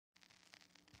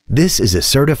This is a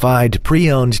certified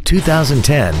pre-owned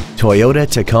 2010 Toyota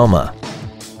Tacoma.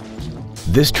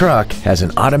 This truck has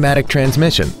an automatic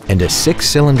transmission and a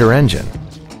 6-cylinder engine.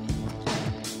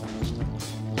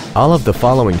 All of the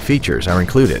following features are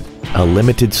included: a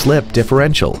limited slip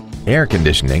differential, air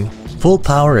conditioning, full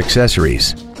power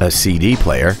accessories, a CD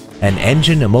player, an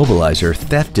engine immobilizer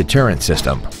theft deterrent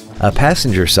system, a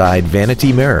passenger side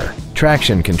vanity mirror,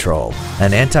 traction control,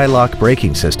 an anti-lock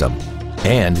braking system,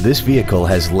 and this vehicle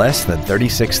has less than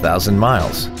 36,000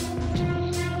 miles.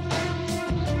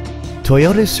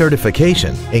 Toyota's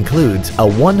certification includes a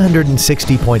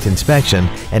 160-point inspection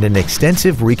and an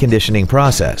extensive reconditioning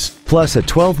process, plus a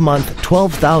 12-month,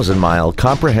 12,000-mile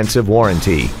comprehensive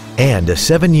warranty and a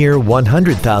 7-year,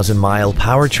 100,000-mile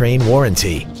powertrain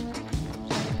warranty.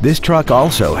 This truck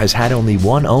also has had only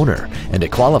one owner and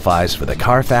it qualifies for the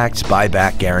Carfax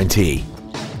buyback guarantee.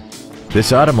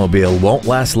 This automobile won't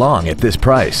last long at this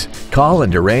price. Call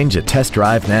and arrange a test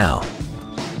drive now.